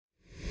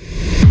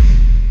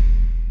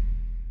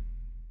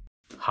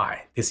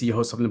This is your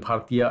host, Swapnil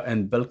Bhartiya,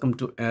 and welcome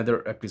to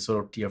another episode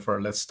of TFR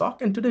Let's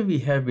Talk. And today we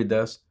have with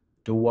us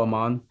Douwe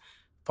Maan,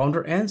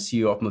 founder and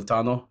CEO of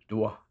Meltano.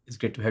 Douwe, it's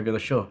great to have you on the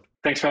show.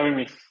 Thanks for having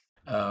me.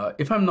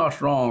 If I'm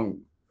not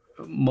wrong,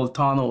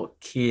 Meltano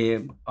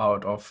came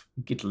out of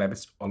GitLab.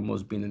 It's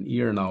almost been an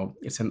year now.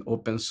 It's an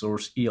open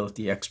source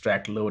ELT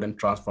extract, load, and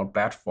transform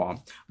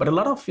platform. But a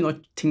lot of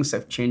things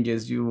have changed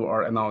as you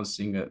are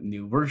announcing a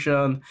new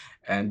version,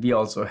 and we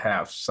also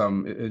have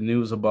some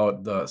news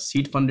about the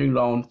seed funding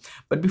round.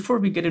 But before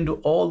we get into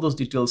all those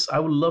details, I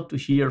would love to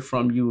hear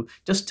from you.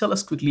 Just tell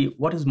us quickly,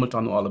 what is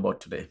Meltano all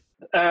about today?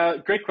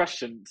 Great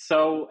question.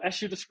 So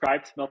as you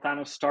described,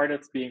 Meltano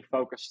started being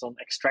focused on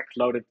extract,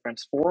 load, and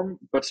transform,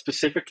 but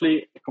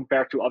specifically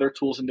compared to other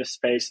tools in this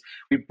space,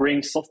 we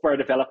bring software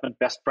development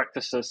best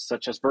practices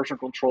such as version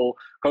control,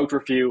 code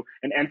review,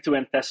 and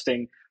end-to-end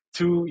testing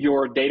to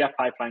your data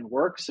pipeline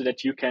work so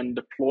that you can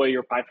deploy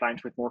your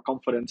pipelines with more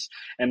confidence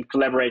and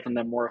collaborate on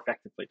them more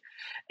effectively.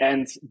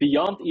 And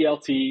beyond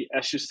ELT,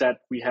 as you said,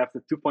 we have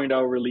the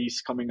 2.0 release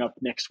coming up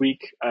next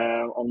week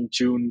on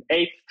June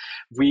 8th.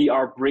 We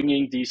are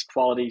bringing these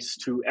qualities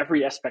to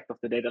every aspect of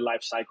the data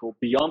lifecycle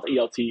beyond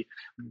ELT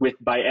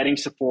by adding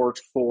support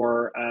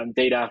for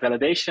data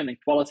validation and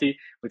quality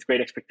with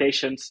great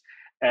expectations,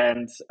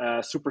 and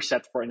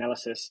superset for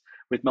analysis,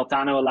 with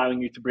Meltano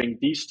allowing you to bring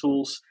these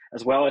tools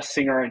as well as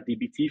Singer and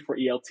DBT for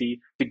ELT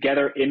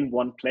together in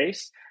one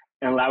place,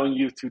 and allowing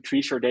you to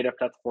treat your data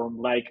platform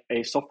like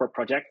a software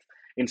project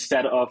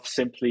instead of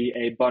simply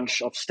a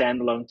bunch of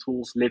standalone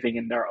tools living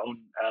in their own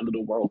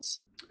little worlds.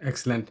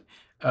 Excellent.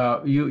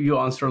 You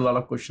answered a lot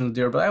of questions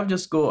there, but I'll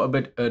just go a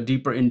bit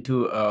deeper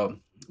into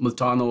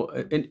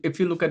Meltano. And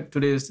if you look at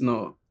today's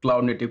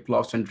cloud native,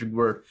 cloud centric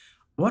world,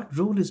 what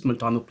role is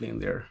Meltano playing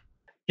there?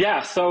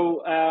 Yeah,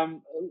 so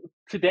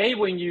today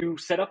when you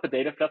set up a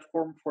data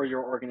platform for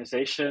your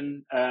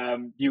organization,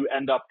 you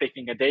end up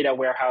picking a data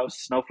warehouse.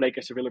 Snowflake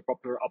is a really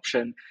popular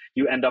option.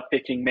 You end up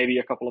picking maybe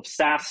a couple of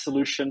SaaS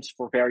solutions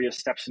for various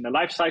steps in the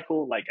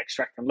lifecycle, like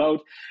extract and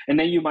load. And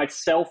then you might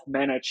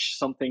self-manage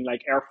something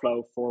like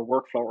Airflow for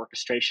workflow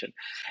orchestration.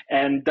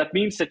 And that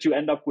means that you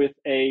end up with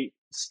a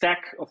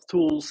stack of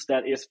tools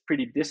that is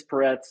pretty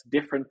disparate,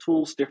 different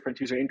tools, different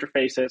user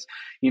interfaces.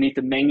 You need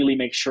to manually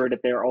make sure that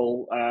they're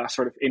all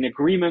sort of in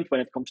agreement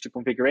when it comes to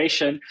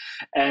configuration.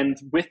 And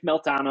with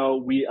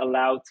Meltano, we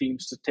allow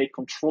teams to take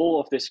control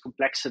of this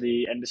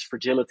complexity and this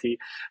fragility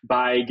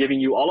by giving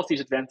you all of these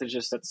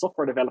advantages that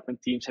software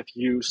development teams have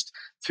used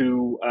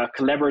to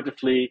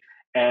collaboratively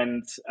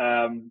and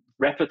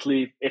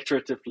rapidly,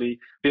 iteratively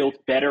build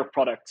better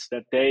products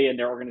that they and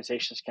their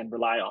organizations can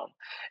rely on.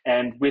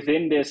 And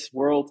within this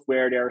world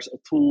where there's a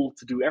tool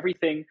to do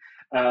everything,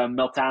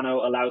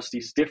 Meltano allows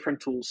these different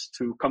tools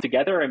to come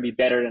together and be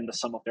better than the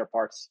sum of their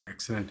parts.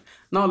 Excellent.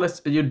 Now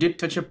you did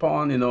touch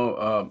upon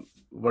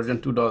version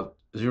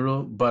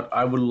 2.0, but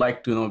I would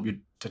like to you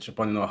touch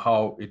upon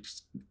how it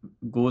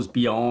goes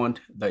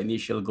beyond the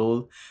initial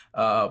goal.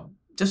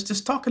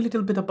 Just talk a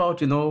little bit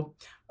about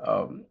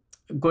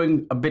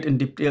going a bit in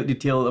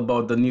detail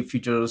about the new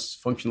features,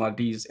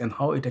 functionalities, and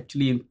how it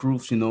actually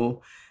improves,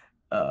 not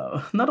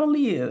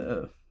only,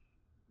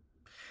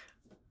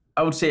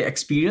 I would say,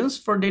 experience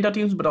for data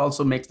teams, but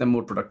also makes them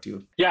more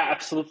productive. Yeah,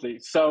 absolutely.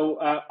 So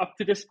up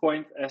to this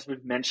point, as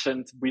we've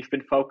mentioned, we've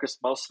been focused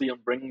mostly on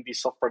bringing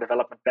these software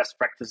development best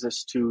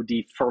practices to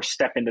the first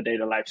step in the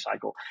data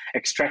lifecycle,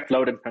 extract,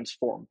 load, and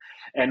transform.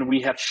 And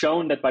we have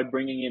shown that by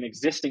bringing in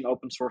existing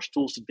open source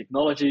tools and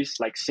technologies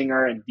like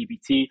Singer and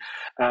DBT,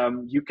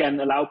 you can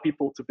allow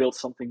people to build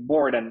something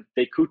more than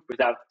they could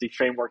without the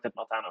framework that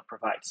Meltano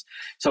provides.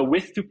 So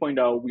with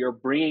 2.0, we are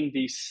bringing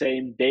these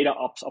same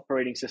DataOps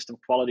operating system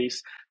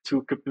qualities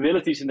to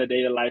capabilities in the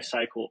data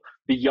lifecycle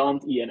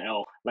beyond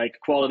E&L, like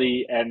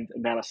quality and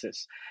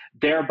analysis,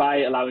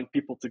 thereby allowing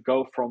people to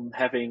go from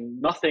having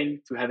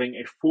nothing to having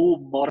a full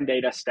modern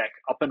data stack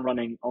up and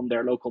running on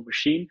their local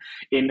machine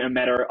in a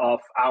matter of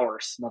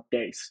hours, not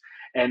days,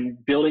 and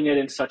building it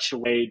in such a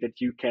way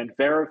that you can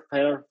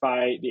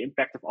verify the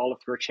impact of all of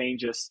your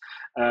changes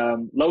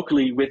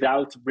locally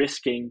without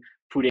risking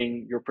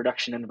putting your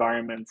production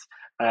environment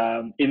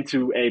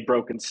into a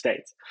broken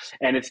state.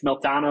 And it's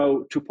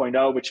Meltano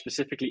 2.0, which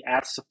specifically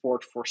adds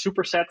support for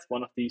Superset,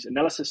 one of these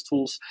analysis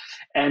tools,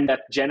 and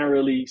that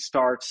generally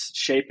starts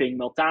shaping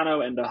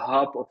Meltano and the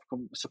hub of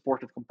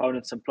supported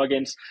components and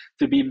plugins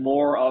to be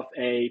more of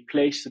a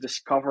place to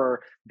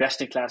discover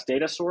best-in-class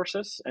data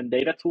sources and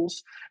data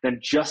tools than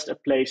just a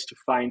place to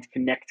find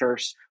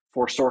connectors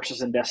for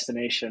sources and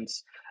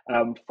destinations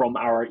from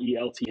our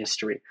ELT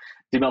history.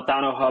 The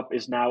Meltano Hub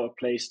is now a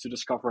place to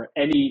discover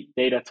any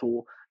data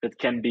tool that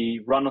can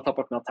be run on top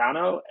of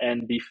Meltano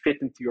and be fit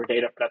into your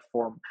data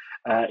platform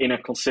in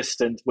a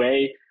consistent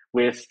way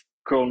with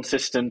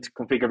consistent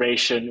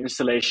configuration,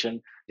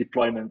 installation,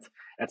 deployment,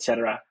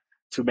 etc.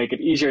 to make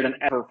it easier than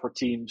ever for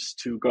teams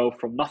to go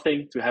from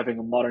nothing to having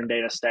a modern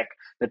data stack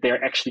that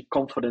they're actually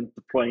confident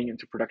deploying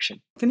into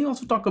production. Can you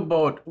also talk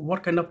about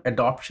what kind of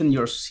adoption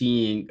you're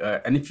seeing?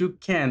 And if you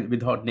can,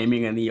 without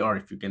naming any, or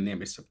if you can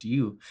name, it's up to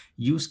you,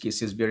 use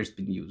cases where it's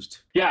been used.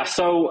 Yeah,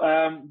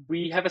 so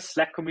we have a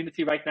Slack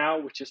community right now,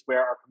 which is where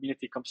our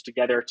community comes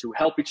together to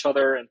help each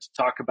other and to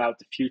talk about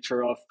the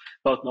future of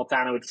both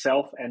Meltano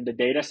itself and the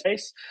data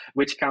space,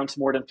 which counts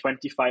more than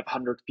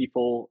 2,500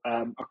 people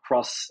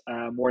across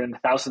more than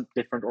 1,000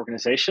 different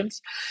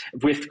organizations,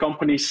 with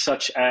companies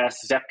such as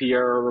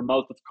Zapier,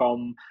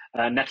 Remote.com,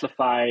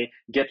 Netlify,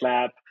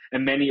 GitLab,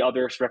 and many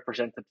others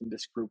represented in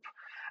this group.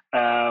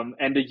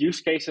 And the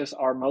use cases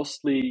are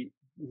mostly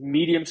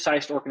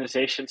medium-sized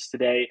organizations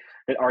today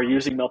that are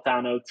using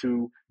Meltano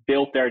to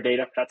build their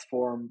data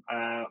platform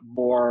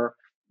more,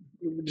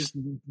 just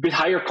with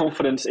higher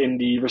confidence in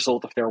the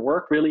result of their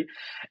work, really.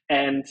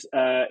 And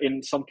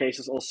in some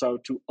cases also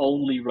to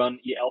only run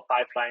EL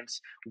pipelines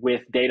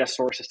with data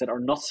sources that are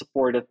not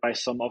supported by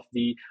some of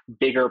the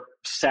bigger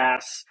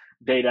SaaS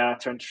data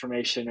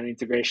transformation and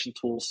integration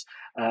tools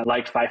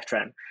like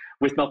Fivetran.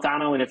 With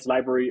Meltano and its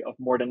library of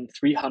more than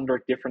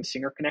 300 different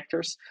Singer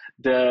connectors,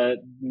 the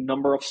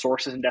number of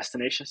sources and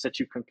destinations that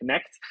you can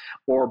connect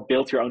or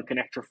build your own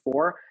connector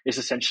for is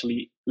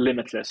essentially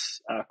limitless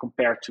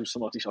compared to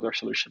some of these other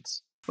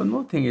solutions. One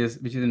more thing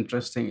which is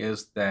interesting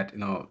is that,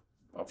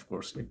 of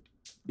course, it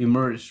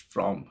emerged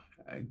from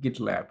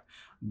GitLab,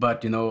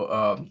 but,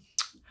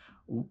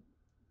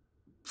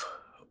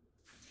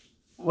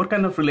 what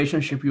kind of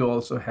relationship you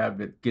also have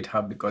with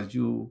GitHub? Because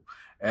you,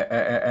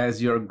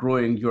 as you're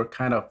growing, you're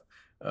kind of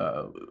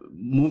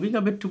moving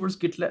a bit towards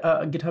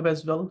GitHub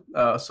as well.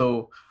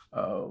 So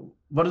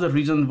what is the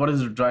reason, what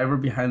is the driver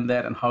behind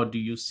that, and how do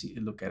you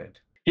look at it?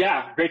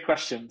 Yeah, great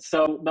question.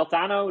 So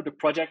Meltano, the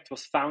project,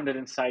 was founded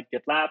inside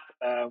GitLab,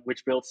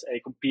 which builds a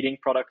competing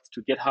product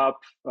to GitHub,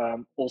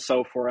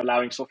 also for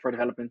allowing software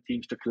development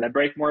teams to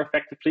collaborate more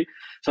effectively.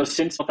 So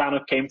since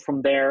Meltano came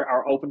from there,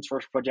 our open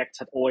source projects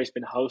had always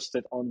been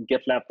hosted on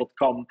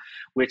gitlab.com,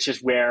 which is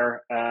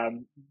where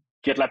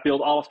GitLab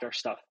built all of their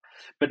stuff.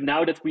 But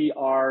now that we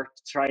are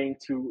trying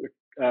to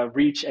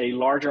reach a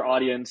larger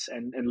audience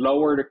and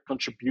lower the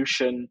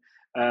contribution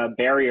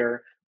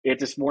barrier, it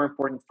is more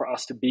important for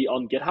us to be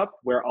on GitHub,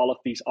 where all of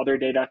these other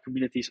data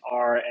communities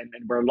are and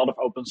where a lot of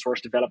open source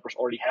developers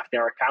already have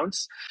their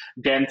accounts,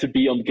 than to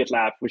be on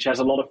GitLab, which has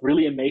a lot of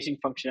really amazing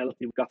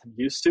functionality we've gotten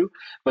used to,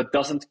 but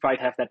doesn't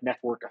quite have that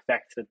network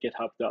effect that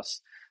GitHub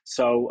does.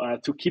 So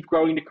to keep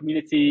growing the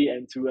community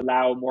and to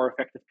allow more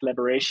effective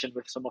collaboration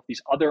with some of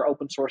these other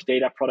open source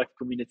data product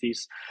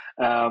communities,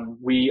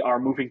 we are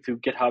moving to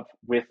GitHub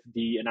with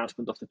the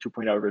announcement of the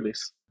 2.0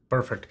 release.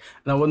 Perfect.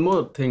 Now, one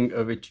more thing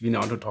which we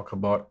want to talk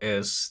about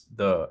is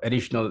the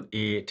additional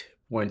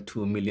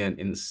 8.2 million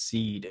in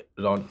seed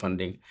round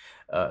funding.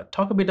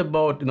 Talk a bit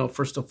about,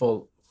 first of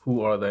all,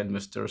 who are the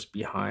investors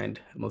behind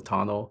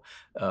Meltano?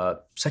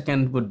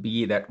 Second would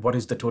be that what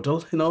is the total,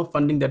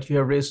 funding that you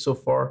have raised so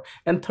far?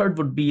 And third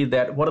would be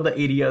that what are the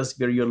areas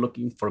where you're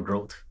looking for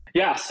growth?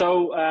 Yeah,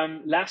 so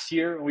last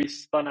year when we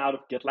spun out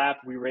of GitLab,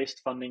 we raised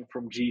funding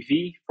from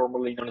GV,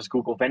 formerly known as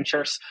Google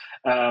Ventures,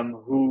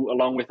 who,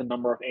 along with a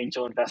number of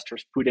angel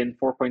investors, put in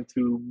 $4.2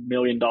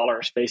 million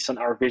based on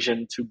our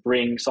vision to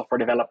bring software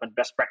development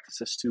best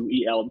practices to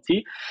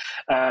EL&T.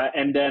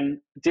 And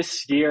then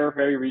this year,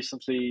 very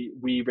recently,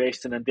 we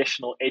raised an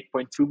additional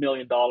 $8.2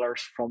 million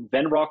from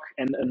Venrock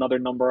and another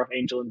number of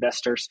angel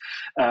investors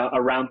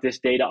around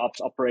this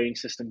DataOps operating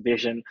system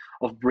vision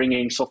of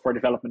bringing software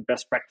development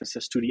best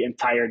practices to the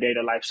entire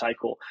data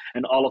lifecycle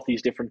and all of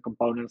these different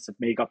components that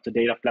make up the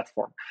data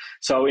platform.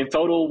 So in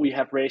total, we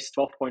have raised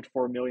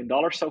 $12.4 million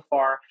so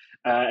far.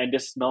 And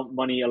this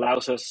money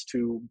allows us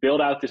to build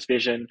out this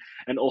vision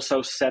and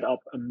also set up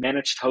a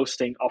managed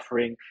hosting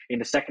offering in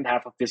the second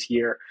half of this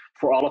year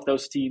for all of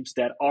those teams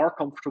that are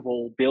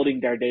comfortable building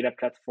their data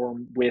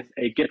platform with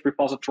a Git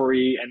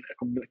repository and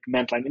a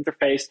command line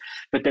interface,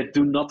 but that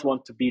do not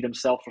want to be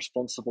themselves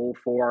responsible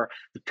for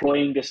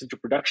deploying this into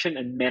production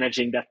and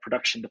managing that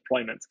production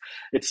deployment.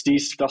 It's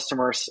these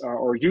customers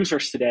or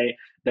users today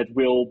that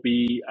will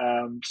be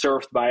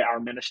served by our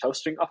managed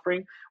hosting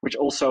offering, which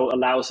also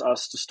allows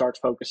us to start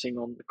focusing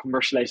on the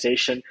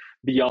commercialization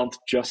beyond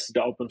just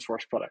the open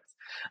source product.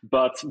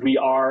 But we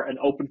are an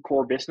open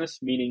core business,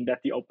 meaning that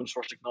the open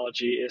source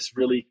technology is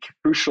really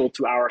crucial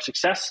to our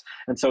success,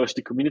 and so is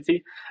the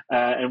community.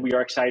 And we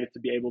are excited to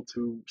be able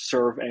to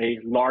serve a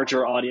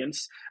larger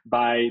audience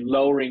by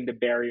lowering the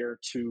barrier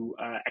to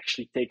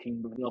actually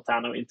taking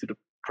Meltano into the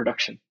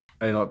production.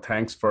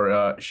 Thanks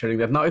for sharing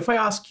that. Now, if I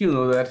ask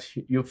you, that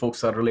you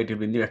folks are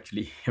relatively new,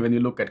 actually, when you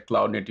look at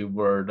cloud native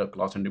world,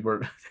 cloud native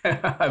world,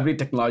 every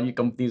technology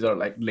companies are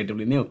like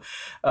relatively new.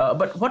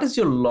 But what is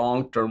your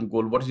long-term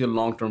goal? What is your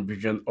long-term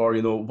vision? Or,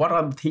 what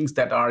are the things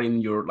that are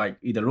in your like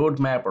either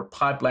roadmap or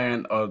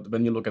pipeline, or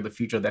when you look at the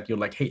future that you're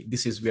like, hey,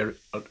 this is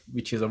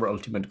which is our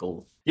ultimate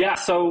goal? Yeah,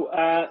 so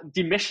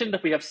the mission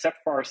that we have set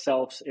for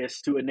ourselves is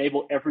to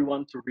enable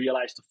everyone to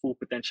realize the full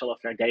potential of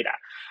their data.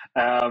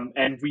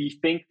 And we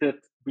think that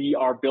we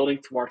are building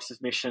towards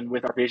this mission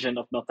with our vision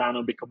of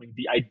Meltano becoming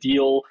the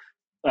ideal,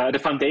 the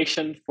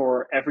foundation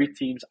for every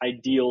team's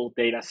ideal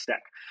data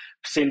stack.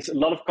 Since a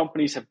lot of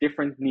companies have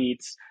different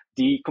needs,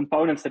 the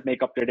components that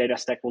make up their data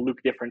stack will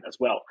look different as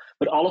well.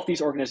 But all of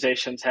these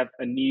organizations have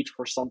a need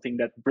for something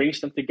that brings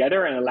them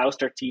together and allows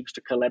their teams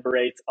to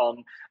collaborate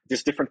on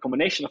this different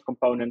combination of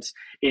components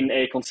in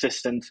a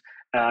consistent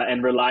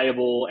and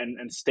reliable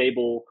and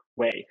stable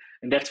way.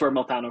 And that's where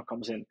Meltano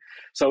comes in.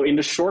 So in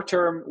the short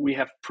term, we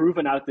have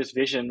proven out this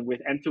vision with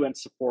end-to-end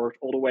support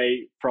all the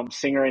way from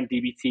Singer and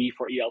DBT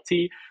for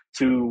ELT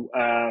to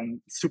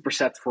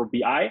Superset for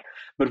BI.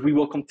 But we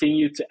will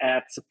continue to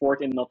add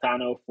support in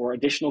Meltano for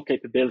additional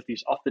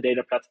capabilities of the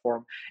data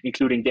platform,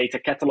 including data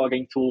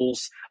cataloging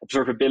tools,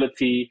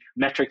 observability,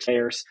 metrics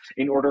layers,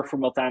 in order for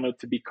Meltano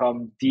to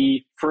become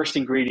the first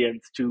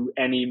ingredient to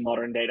any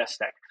modern data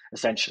stack,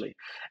 essentially.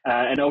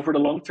 And over the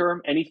long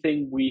term,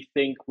 anything we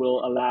think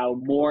will allow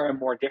more and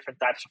more different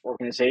types of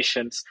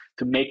organizations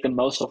to make the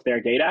most of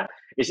their data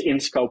is in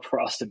scope for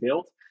us to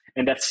build.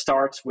 And that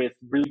starts with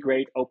really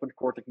great open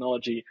core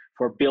technology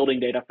for building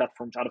data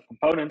platforms out of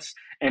components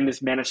and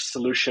this managed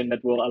solution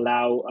that will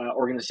allow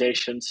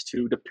organizations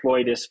to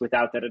deploy this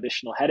without that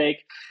additional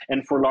headache,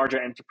 and for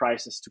larger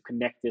enterprises to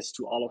connect this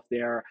to all of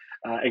their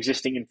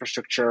existing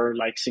infrastructure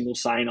like single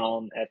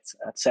sign-on, et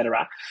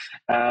cetera.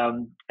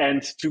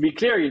 And to be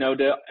clear,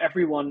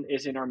 everyone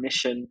is in our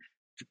mission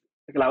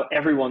allow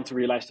everyone to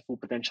realize the full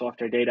potential of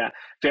their data,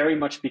 very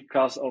much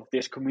because of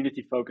this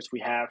community focus we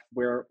have,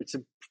 where it's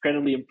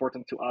incredibly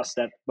important to us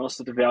that most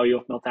of the value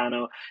of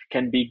Meltano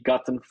can be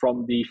gotten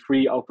from the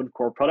free open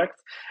core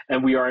product.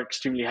 And we are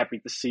extremely happy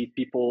to see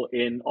people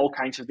in all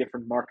kinds of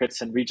different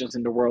markets and regions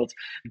in the world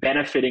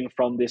benefiting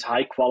from this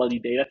high quality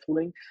data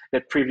tooling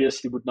that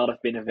previously would not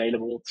have been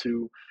available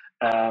to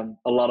a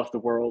lot of the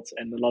world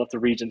and a lot of the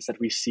regions that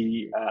we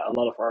see a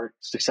lot of our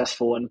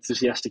successful and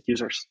enthusiastic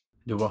users.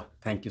 Douwe,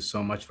 thank you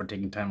so much for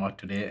taking time out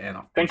today, and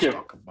of course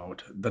talk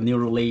about the new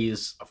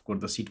release, of course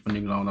the seed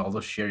funding round, also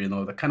share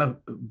the kind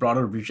of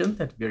broader vision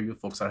that where you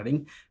folks are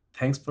heading.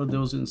 Thanks for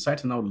those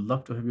insights, and I would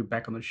love to have you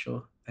back on the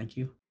show. Thank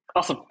you.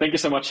 Awesome. Thank you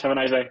so much. Have a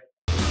nice day.